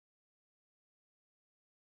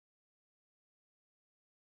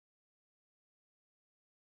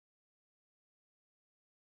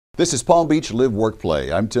This is Palm Beach Live, Work,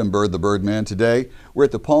 Play. I'm Tim Bird, the Birdman. Today, we're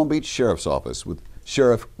at the Palm Beach Sheriff's Office with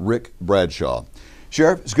Sheriff Rick Bradshaw.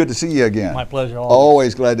 Sheriff, it's good to see you again. My pleasure.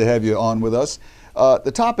 Always glad to have you on with us.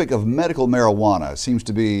 The topic of medical marijuana seems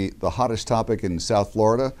to be the hottest topic in South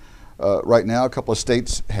Florida. Right now, a couple of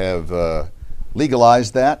states have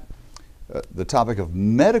legalized that. The topic of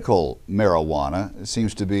medical marijuana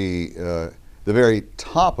seems to be the very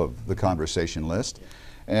top of the conversation list.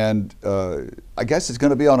 And I guess it's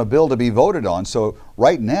going to be on a bill to be voted on. So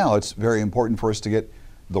right now it's very important for us to get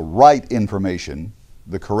the right information,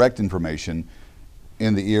 the correct information,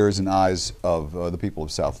 in the ears and eyes of the people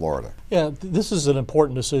of South Florida. Yeah, this is an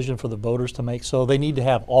important decision for the voters to make, so they need to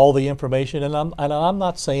have all the information. And I'm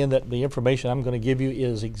not saying that the information I'm going to give you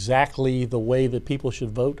is exactly the way that people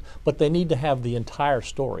should vote, but they need to have the entire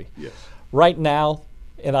story. Yes. Right now,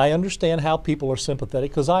 and I understand how people are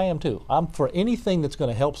sympathetic, because I am too. I'm for anything that's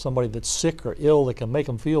going to help somebody that's sick or ill that can make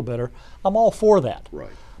them feel better. I'm all for that.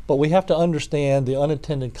 Right. But we have to understand the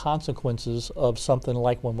unintended consequences of something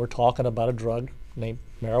like when we're talking about a drug named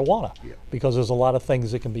marijuana, because there's a lot of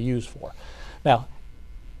things it can be used for. Now,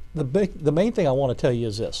 the main thing I want to tell you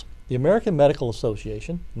is this. The American Medical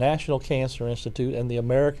Association, National Cancer Institute, and the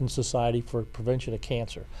American Society for Prevention of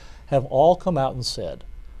Cancer have all come out and said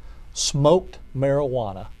smoked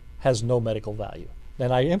marijuana has no medical value.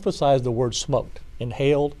 And I emphasize the word smoked,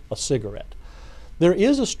 inhaled, a cigarette. There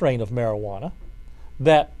is a strain of marijuana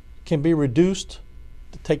that can be reduced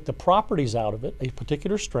to take the properties out of it, a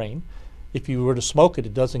particular strain. If you were to smoke it,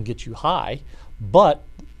 it doesn't get you high, but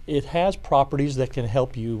it has properties that can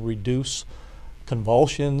help you reduce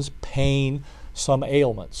convulsions, pain, some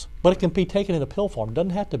ailments. But it can be taken in a pill form. It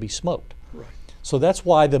doesn't have to be smoked. Right. So that's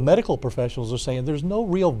why the medical professionals are saying there's no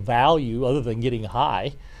real value other than getting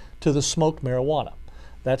high to the smoked marijuana.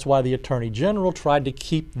 That's why the Attorney General tried to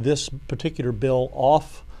keep this particular bill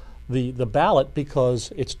off the ballot,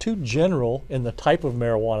 because it's too general in the type of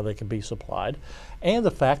marijuana that can be supplied, and the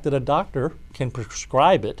fact that a doctor can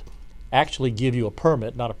prescribe it, actually give you a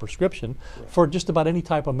permit, not a prescription, for just about any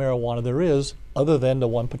type of marijuana there is other than the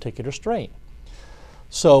one particular strain.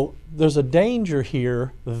 So there's a danger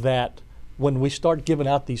here that when we start giving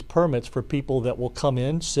out these permits for people that will come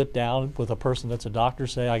in, sit down with a person that's a doctor,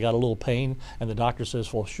 say, I got a little pain, and the doctor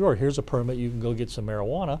says, well, sure, here's a permit, you can go get some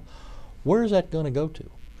marijuana. Where is that going to go to?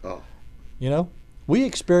 Oh. You know, we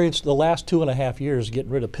experienced the last 2.5 years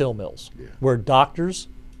getting rid of pill mills, where doctors,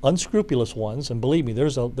 unscrupulous ones, and believe me,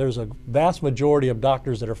 there's a vast majority of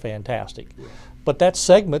doctors that are fantastic, but that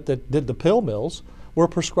segment that did the pill mills were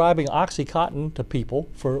prescribing OxyContin to people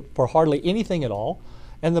for hardly anything at all,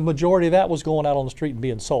 and the majority of that was going out on the street and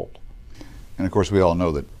being sold. And of course we all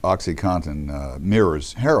know that OxyContin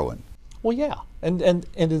mirrors heroin. Well, yeah, and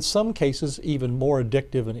in some cases even more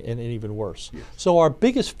addictive and even worse. Yes. So our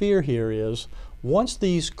biggest fear here is once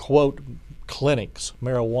these, quote, clinics,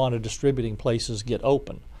 marijuana distributing places get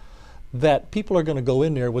open, that people are going to go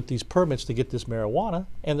in there with these permits to get this marijuana,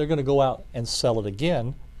 and they're going to go out and sell it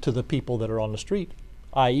again to the people that are on the street,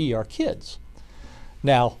 i.e. our kids.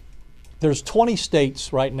 Now, there's 20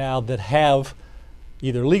 states right now that have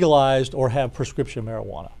either legalized or have prescription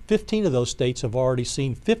marijuana. 15 of those states have already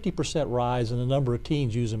seen 50% rise in the number of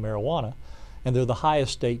teens using marijuana, and they're the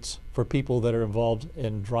highest states for people that are involved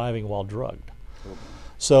in driving while drugged.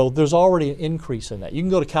 So there's already an increase in that. You can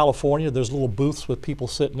go to California, there's little booths with people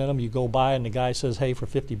sitting in them. You go by and the guy says, hey, for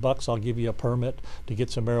 $50 I'll give you a permit to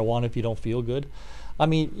get some marijuana if you don't feel good. I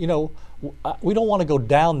mean, you know, we don't want to go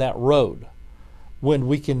down that road when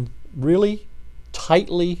we can really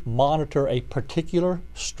tightly monitor a particular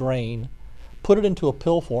strain, put it into a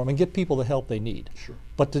pill form, and get people the help they need. Sure.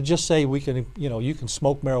 But to just say we can, you know, you can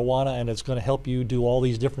smoke marijuana and it's going to help you do all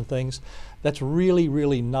these different things, that's really,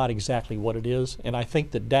 really not exactly what it is. And I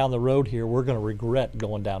think that down the road here, we're going to regret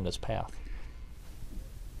going down this path.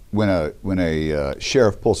 When a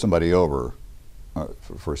sheriff pulls somebody over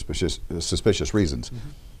for suspicious reasons,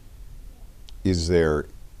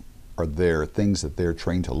 are there things that they're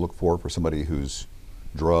trained to look for somebody who's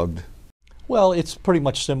drugged? Well, it's pretty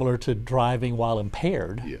much similar to driving while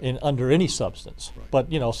impaired under any substance. Right.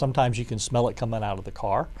 But, you know, sometimes you can smell it coming out of the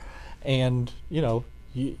car. And, you know,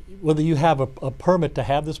 whether you have a permit to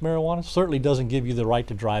have this marijuana certainly doesn't give you the right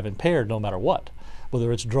to drive impaired no matter what,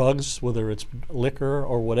 whether it's drugs, whether it's liquor,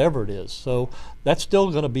 or whatever it is. So that's still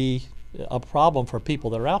going to be a problem for people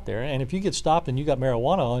that are out there. And if you get stopped and you got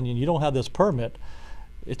marijuana on you and you don't have this permit,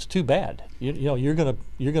 it's too bad. You know, you're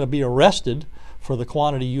gonna be arrested for the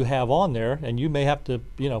quantity you have on there, and you may have to,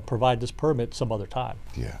 you know, provide this permit some other time.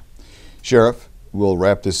 Yeah, Sheriff, we'll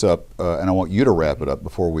wrap this up, and I want you to wrap it up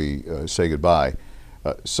before we say goodbye.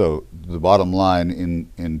 So the bottom line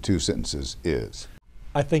in 2 sentences is?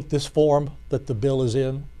 I think this form that the bill is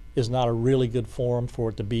in is not a really good form for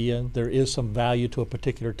it to be in. There is some value to a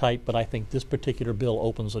particular type, but I think this particular bill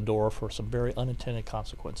opens the door for some very unintended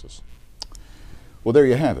consequences. Well, there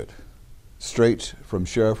you have it. Straight from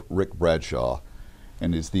Sheriff Rick Bradshaw.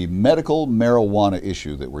 And it's the medical marijuana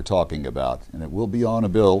issue that we're talking about. And it will be on a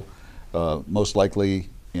bill most likely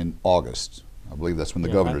in August. I believe that's when the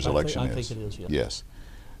governor's election is. I think it is, yes. Yes.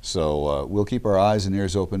 So we'll keep our eyes and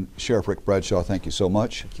ears open. Sheriff Rick Bradshaw, thank you so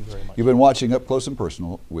much. Thank you very much. You've been watching Up Close and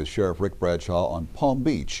Personal with Sheriff Rick Bradshaw on Palm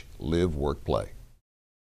Beach Live, Work, Play.